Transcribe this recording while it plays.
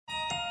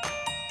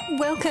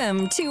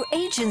Welcome to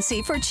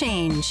Agency for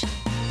Change,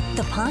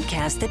 the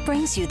podcast that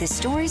brings you the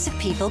stories of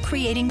people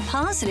creating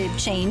positive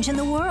change in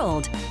the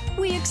world.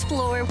 We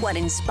explore what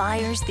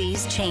inspires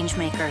these change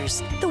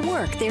makers, the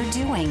work they're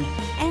doing,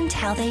 and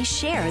how they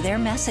share their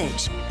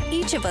message.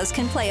 Each of us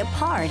can play a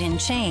part in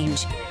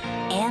change,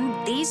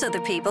 and these are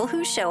the people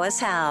who show us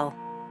how.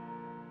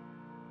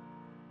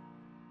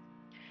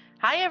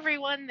 Hi,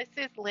 everyone. This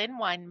is Lynn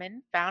Weinman,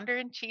 founder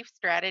and chief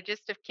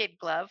strategist of Kid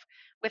Glove,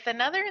 with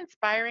another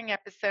inspiring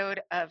episode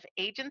of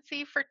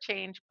Agency for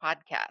Change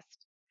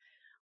podcast.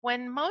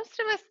 When most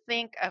of us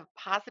think of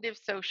positive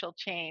social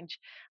change,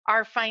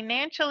 our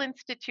financial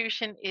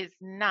institution is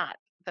not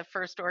the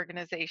first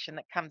organization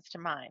that comes to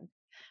mind.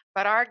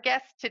 But our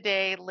guest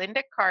today,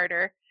 Linda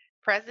Carter,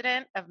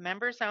 president of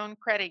Members Own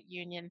Credit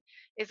Union,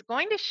 is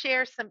going to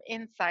share some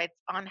insights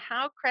on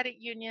how credit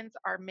unions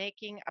are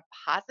making a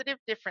positive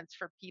difference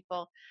for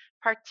people,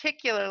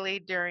 particularly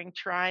during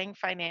trying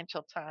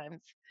financial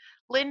times.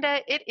 Linda,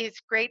 it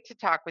is great to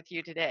talk with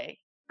you today.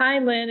 Hi,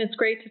 Lynn. It's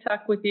great to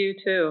talk with you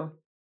too.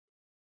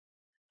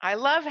 I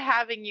love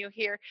having you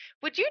here.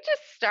 Would you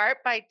just start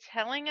by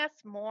telling us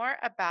more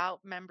about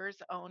Members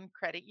Own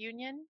Credit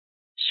Union?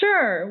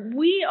 Sure.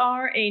 We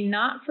are a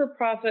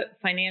not-for-profit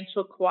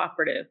financial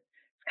cooperative.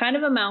 It's kind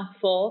of a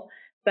mouthful,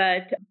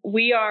 but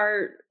we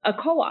are a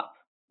co-op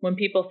when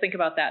people think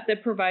about that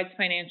provides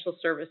financial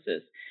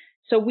services.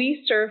 So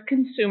we serve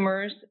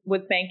consumers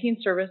with banking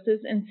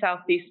services in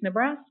Southeast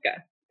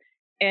Nebraska.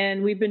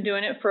 And we've been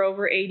doing it for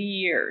over 80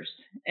 years.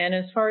 And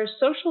as far as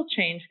social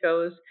change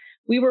goes,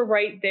 we were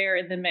right there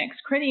in the mix.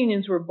 Credit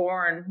unions were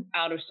born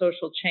out of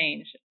social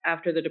change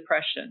after the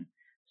Depression.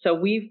 So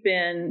we've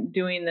been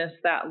doing this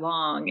that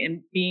long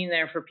and being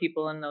there for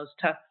people in those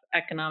tough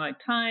economic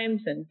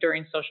times and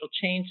during social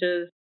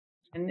changes.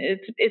 And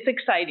it's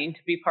exciting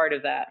to be part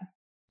of that.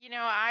 You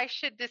know, I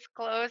should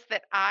disclose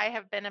that I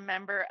have been a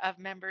member of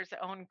Members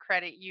Own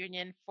Credit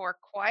Union for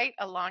quite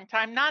a long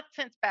time, not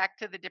since back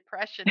to the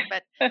Depression,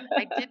 but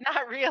I did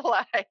not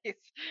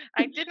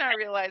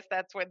realize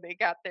that's when they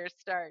got their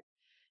start.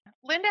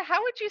 Linda,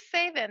 how would you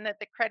say then that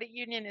the credit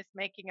union is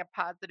making a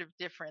positive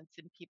difference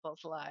in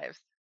people's lives?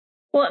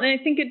 Well, and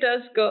I think it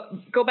does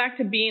go back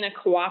to being a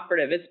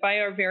cooperative. It's by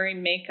our very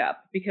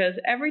makeup, because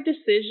every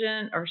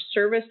decision or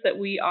service that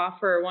we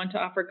offer or want to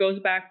offer goes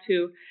back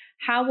to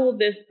how will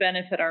this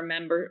benefit our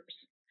members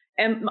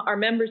and our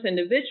members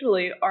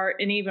individually,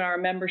 and even our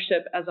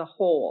membership as a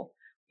whole.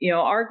 You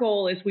know, our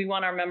goal is we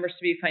want our members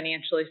to be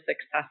financially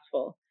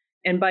successful.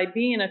 And by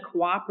being a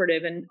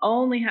cooperative and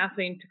only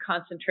having to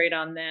concentrate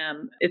on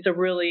them, it's a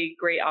really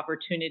great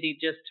opportunity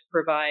just to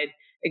provide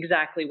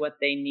exactly what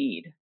they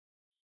need.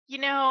 You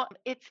know,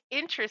 it's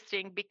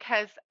interesting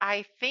because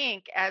I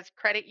think as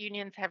credit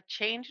unions have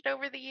changed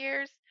over the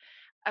years,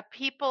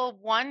 people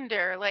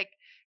wonder like,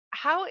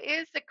 how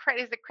is the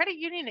credit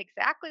union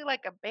exactly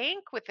like a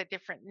bank with a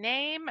different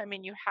name? I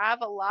mean, you have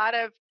a lot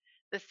of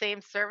the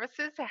same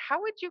services.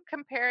 How would you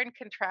compare and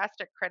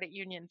contrast a credit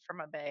union from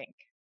a bank?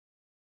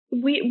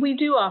 We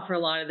do offer a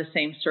lot of the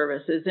same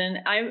services, and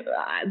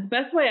the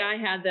best way I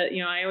had that,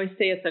 I always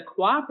say it's a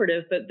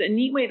cooperative, but the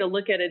neat way to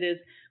look at it is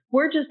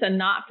we're just a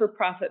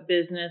not-for-profit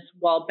business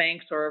while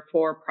banks are a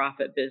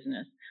for-profit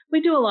business.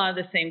 We do a lot of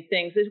the same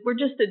things. We're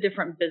just a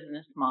different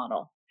business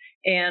model,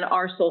 and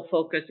our sole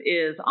focus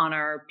is on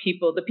our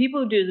people. The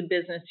people who do the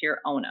business here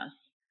own us.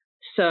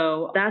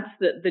 So that's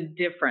the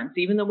difference.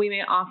 Even though we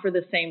may offer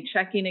the same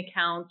checking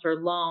accounts or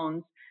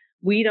loans,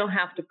 we don't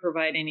have to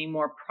provide any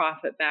more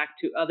profit back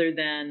to other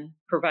than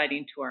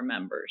providing to our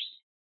members.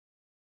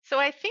 So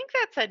I think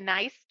that's a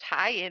nice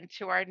tie in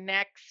to our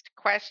next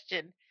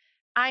question.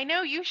 I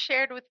know you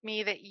shared with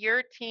me that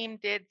your team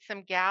did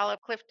some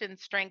Gallup Clifton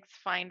Strengths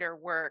Finder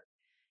work,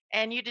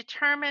 and you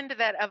determined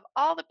that of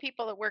all the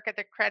people that work at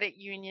the credit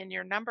union,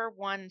 your number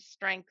one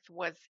strength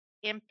was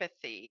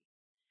empathy.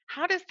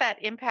 How does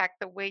that impact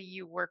the way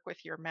you work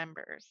with your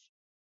members?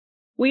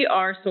 We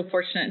are so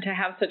fortunate to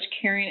have such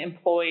caring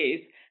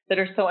employees that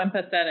are so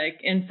empathetic.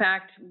 In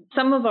fact,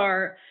 some of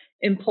our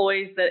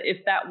employees that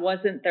if that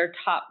wasn't their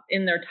top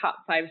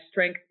 5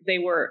 strengths, they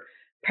were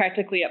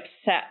practically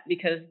upset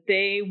because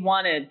they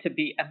wanted to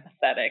be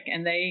empathetic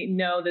and they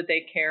know that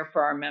they care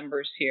for our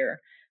members here.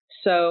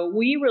 So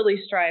we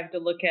really strive to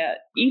look at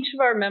each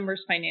of our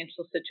members'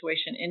 financial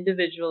situation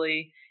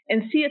individually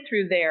and see it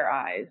through their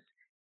eyes,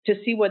 to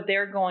see what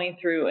they're going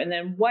through, and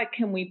then what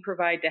can we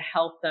provide to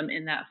help them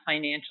in that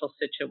financial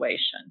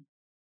situation.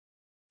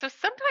 So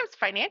sometimes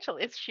financial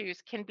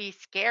issues can be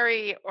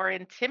scary or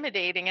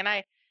intimidating. And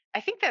I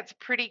think that's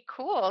pretty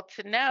cool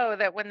to know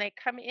that when they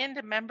come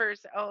into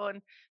members own,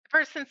 the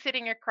person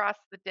sitting across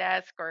the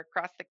desk or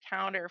across the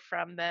counter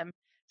from them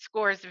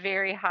scores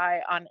very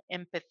high on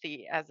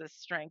empathy as a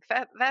strength.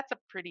 That's a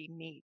pretty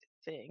neat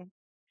thing.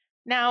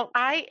 Now,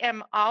 I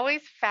am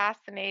always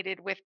fascinated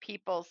with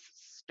people's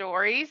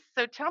stories.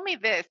 So tell me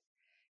this.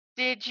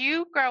 Did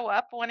you grow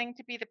up wanting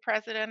to be the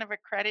president of a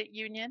credit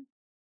union?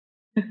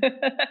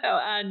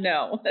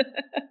 No.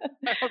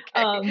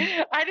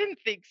 Okay. I didn't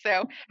think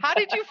so. How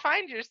did you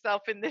find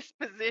yourself in this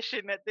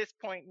position at this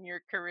point in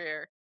your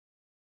career?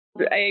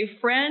 A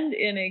friend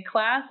in a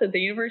class at the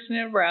University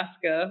of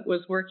Nebraska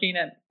was working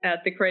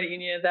at the credit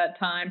union at that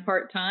time,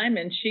 part time,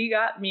 and she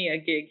got me a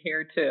gig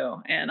here too.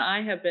 And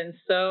I have been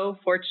so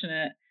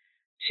fortunate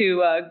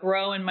to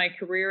grow in my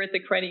career at the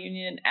credit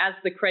union as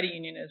the credit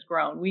union has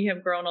grown. We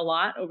have grown a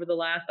lot over the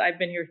last, I've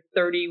been here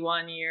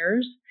 31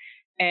 years.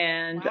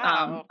 And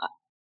Wow.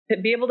 to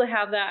be able to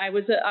have that,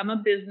 I'm a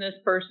business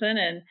person,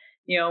 and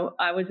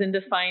I was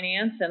into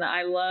finance, and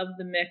I love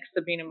the mix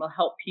of being able to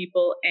help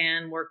people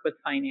and work with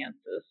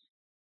finances.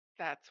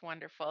 That's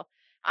wonderful.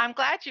 I'm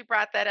glad you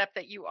brought that up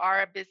that you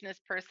are a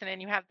business person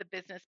and you have the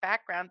business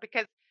background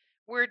because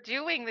we're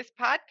doing this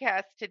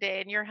podcast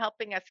today and you're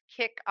helping us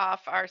kick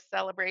off our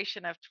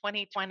celebration of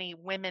 2020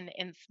 Women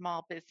in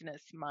Small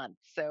Business Month.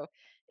 So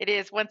it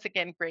is once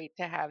again great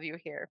to have you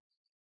here.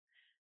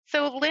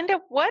 So, Linda,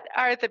 what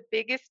are the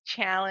biggest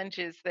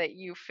challenges that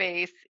you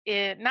face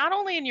in not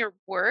only in your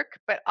work,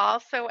 but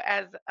also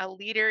as a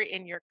leader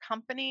in your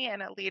company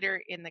and a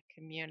leader in the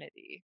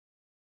community?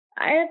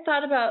 I had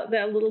thought about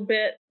that a little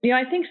bit.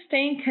 I think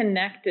staying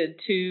connected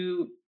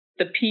to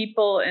the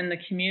people in the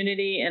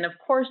community, and of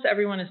course,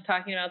 everyone is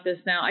talking about this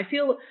now. I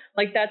feel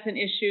like that's an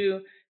issue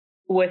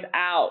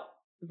without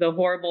the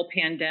horrible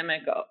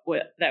pandemic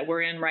that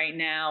we're in right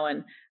now.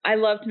 And I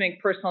love to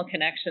make personal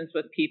connections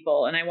with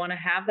people, and I want to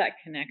have that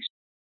connection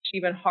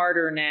even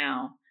harder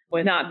now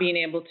with not being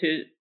able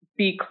to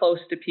be close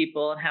to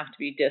people and have to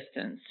be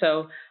distant.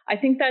 So I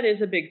think that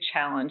is a big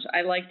challenge.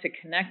 I like to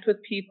connect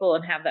with people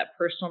and have that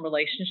personal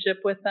relationship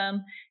with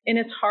them. And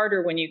it's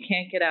harder when you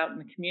can't get out in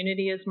the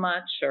community as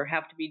much or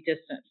have to be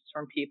distant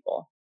from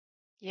people.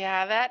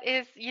 Yeah, that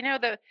is,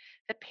 the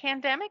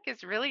pandemic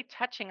is really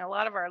touching a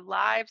lot of our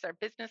lives, our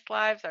business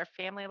lives, our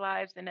family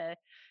lives in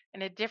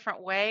a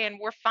different way. And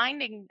we're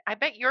finding, I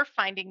bet you're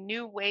finding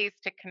new ways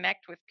to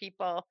connect with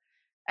people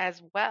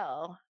as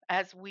well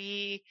as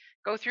we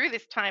go through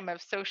this time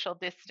of social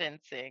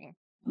distancing.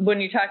 When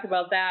you talk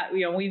about that,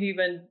 we've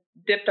even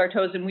dipped our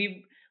toes, and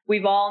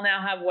we've all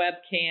now have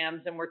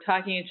webcams, and we're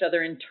talking to each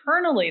other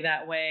internally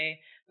that way.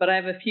 But I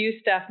have a few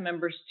staff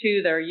members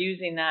too that are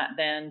using that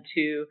then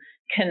to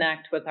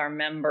connect with our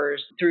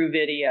members through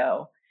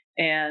video,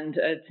 and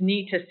it's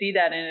neat to see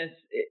that. And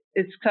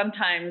it's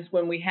sometimes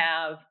when we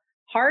have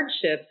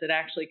hardships, it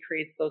actually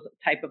creates those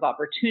type of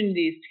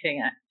opportunities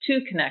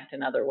to connect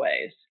in other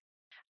ways.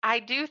 I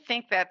do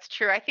think that's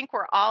true. I think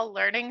we're all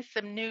learning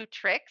some new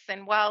tricks.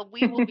 And while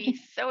we will be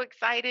so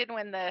excited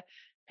when the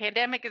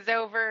pandemic is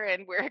over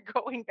and we're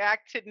going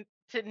back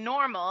to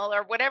normal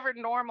or whatever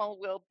normal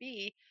will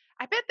be,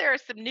 I bet there are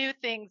some new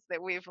things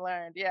that we've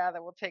learned, yeah,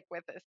 that we'll take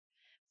with us.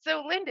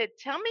 So, Linda,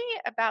 tell me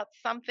about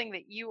something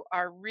that you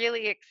are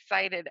really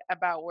excited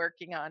about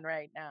working on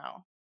right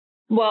now.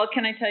 Well,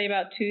 can I tell you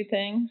about two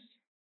things?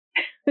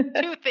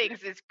 Two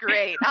things is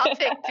great. I'll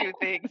take two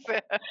things.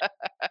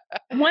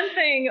 One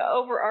thing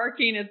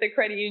overarching at the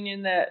credit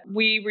union that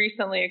we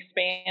recently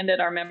expanded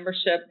our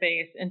membership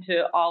base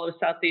into all of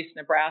Southeast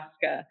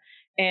Nebraska,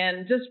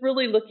 and just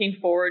really looking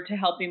forward to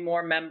helping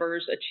more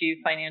members achieve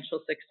financial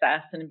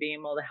success and being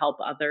able to help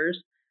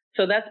others.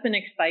 So that's been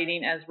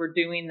exciting as we're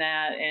doing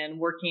that and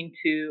working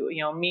to,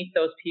 meet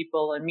those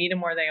people and meet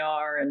them where they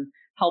are and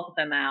help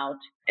them out.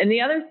 And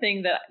the other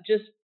thing that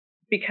just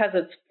because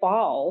it's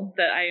fall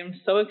that I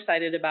am so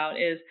excited about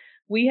is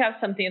we have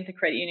something at the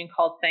credit union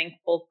called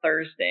Thankful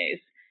Thursdays.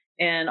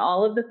 And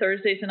all of the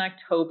Thursdays in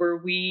October,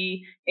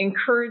 we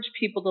encourage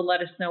people to let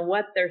us know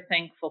what they're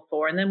thankful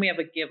for. And then we have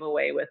a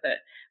giveaway with it.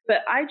 But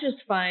I just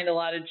find a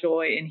lot of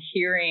joy in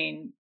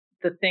hearing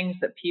the things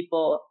that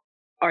people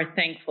are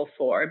thankful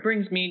for. It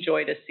brings me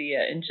joy to see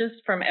it. And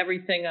just from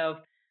everything of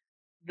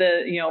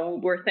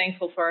we're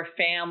thankful for our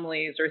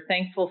families or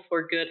thankful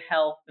for good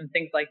health and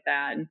things like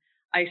that. And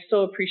I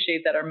so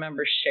appreciate that our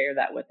members share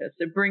that with us.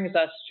 It brings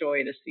us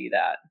joy to see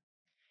that.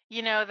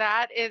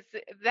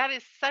 That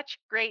is such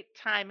great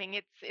timing.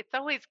 It's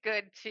always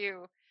good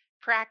to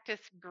practice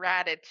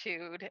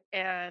gratitude,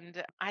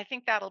 and I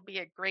think that'll be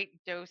a great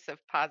dose of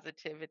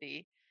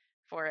positivity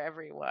for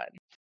everyone.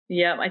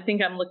 Yeah, I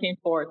think I'm looking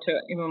forward to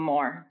it even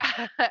more.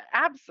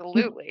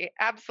 Absolutely,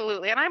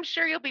 absolutely. And I'm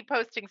sure you'll be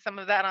posting some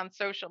of that on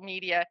social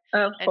media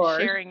Of and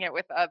course. sharing it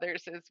with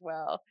others as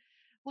well.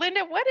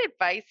 Linda, what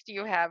advice do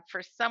you have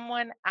for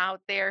someone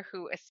out there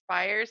who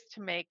aspires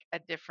to make a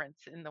difference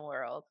in the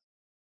world?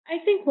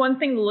 I think one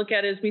thing to look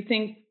at is we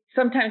think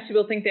sometimes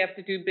people think they have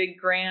to do big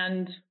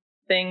grand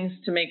things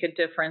to make a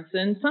difference.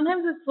 And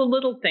sometimes it's the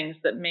little things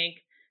that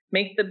make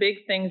the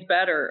big things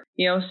better.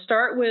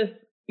 Start with,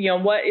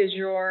 what is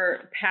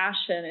your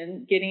passion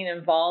and getting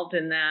involved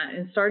in that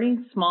and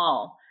starting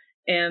small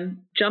and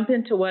jump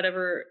into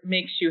whatever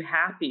makes you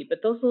happy.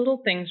 But those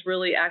little things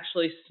really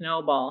actually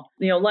snowball.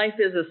 Life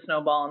is a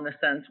snowball in the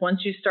sense.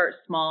 Once you start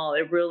small,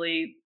 it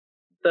really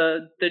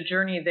the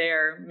journey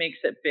there makes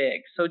it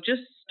big. So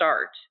just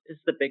start is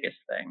the biggest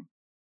thing.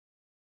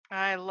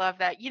 I love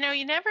that.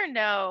 You never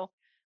know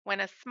when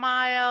a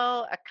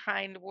smile, a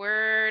kind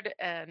word,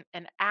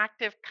 an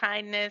act of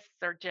kindness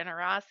or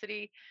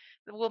generosity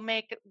will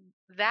make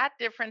that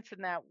difference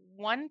in that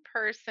one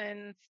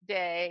person's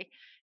day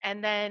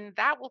And then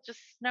that will just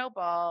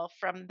snowball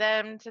from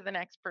them to the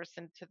next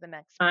person to the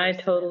next person. I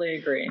totally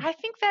agree. I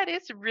think that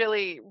is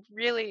really,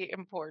 really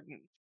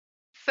important.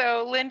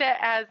 So, Linda,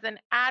 as an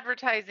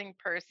advertising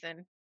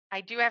person,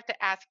 I do have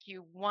to ask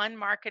you one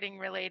marketing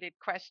related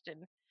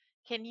question.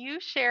 Can you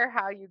share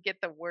how you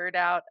get the word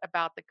out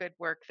about the good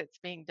work that's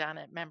being done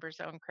at Members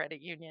Owned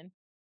Credit Union?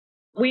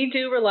 We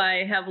do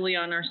rely heavily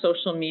on our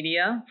social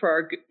media for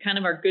our kind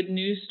of our good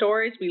news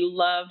stories. We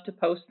love to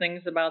post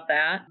things about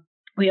that.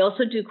 We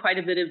also do quite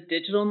a bit of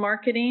digital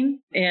marketing.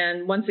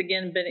 And once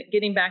again,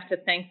 getting back to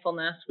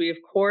thankfulness, we, of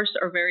course,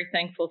 are very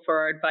thankful for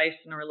our advice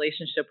and our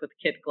relationship with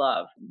Kid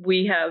Glove.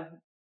 We have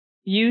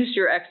used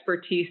your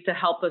expertise to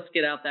help us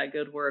get out that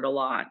good word a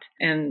lot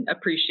and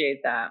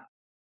appreciate that.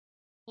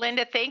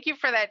 Linda, thank you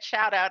for that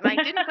shout out. And I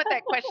didn't put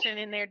that question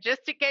in there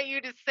just to get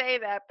you to say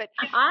that, but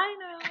I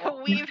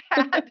know we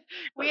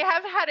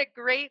have had a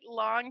great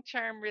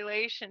long-term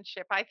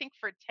relationship. I think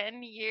for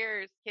 10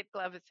 years, Kid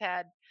Glove has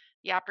had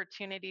the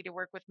opportunity to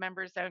work with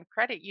Members Owned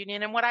Credit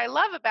Union. And what I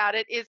love about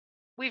it is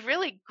we've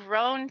really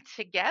grown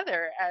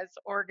together as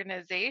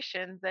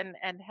organizations and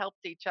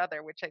helped each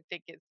other, which I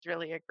think is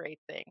really a great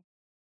thing.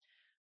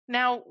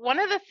 Now, one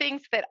of the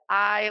things that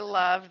I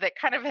love that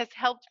kind of has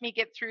helped me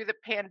get through the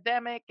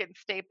pandemic and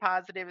stay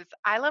positive is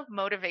I love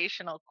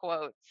motivational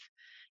quotes.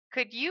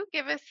 Could you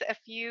give us a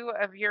few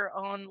of your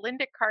own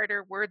Linda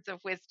Carter words of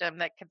wisdom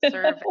that could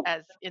serve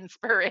as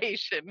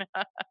inspiration?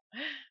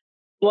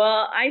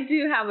 Well, I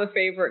do have a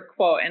favorite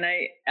quote, and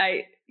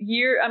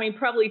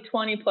probably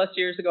 20 plus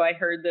years ago, I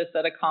heard this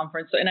at a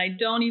conference, and I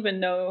don't even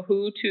know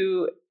who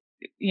to,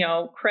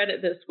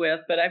 credit this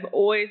with, but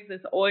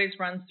this always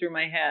runs through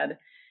my head,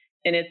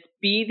 and it's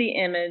be the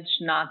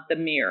image, not the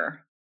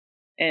mirror.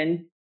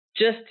 And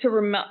just to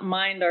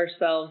remind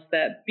ourselves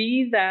that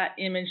be that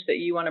image that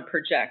you want to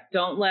project.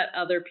 Don't let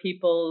other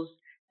people's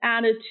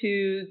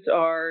attitudes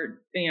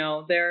or,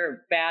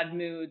 their bad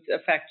moods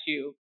affect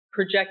you.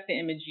 Project the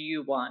image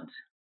you want.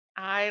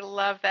 I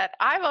love that.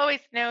 I've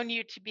always known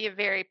you to be a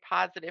very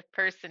positive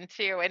person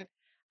too. And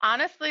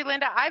honestly,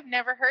 Linda, I've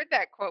never heard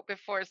that quote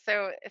before.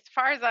 So as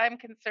far as I'm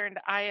concerned,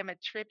 I am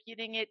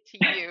attributing it to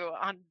you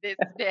on this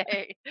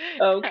day.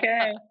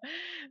 Okay.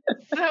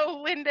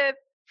 So, Linda,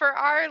 for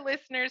our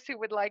listeners who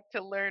would like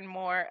to learn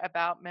more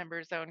about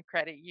Members Owned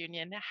Credit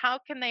Union, how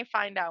can they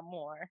find out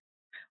more?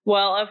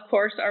 Well, of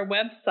course, our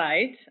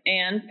website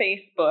and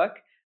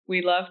Facebook.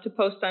 We love to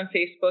post on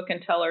Facebook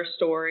and tell our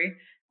story.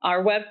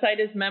 Our website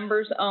is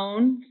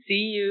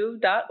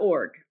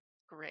membersownedcu.org.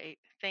 Great.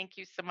 Thank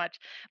you so much.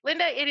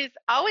 Linda, it is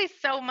always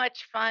so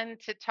much fun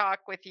to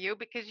talk with you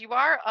because you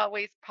are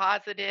always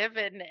positive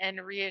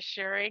and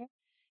reassuring.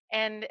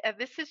 And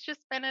this has just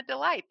been a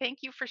delight. Thank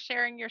you for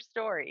sharing your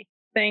story.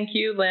 Thank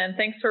you, Lynn.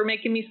 Thanks for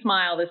making me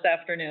smile this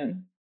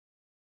afternoon.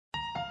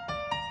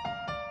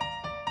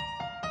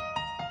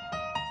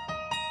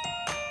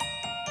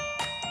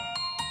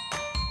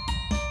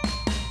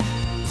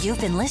 You've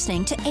been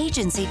listening to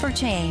Agency for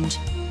Change.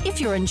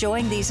 If you're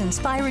enjoying these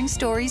inspiring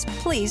stories,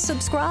 please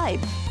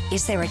subscribe.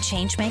 Is there a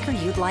changemaker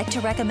you'd like to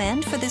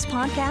recommend for this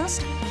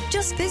podcast?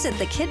 Just visit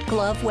the Kid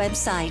Glove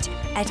website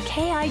at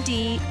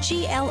kidglov.com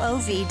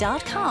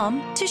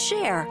to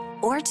share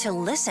or to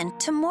listen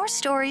to more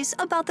stories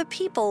about the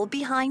people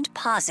behind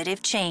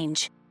positive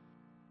change.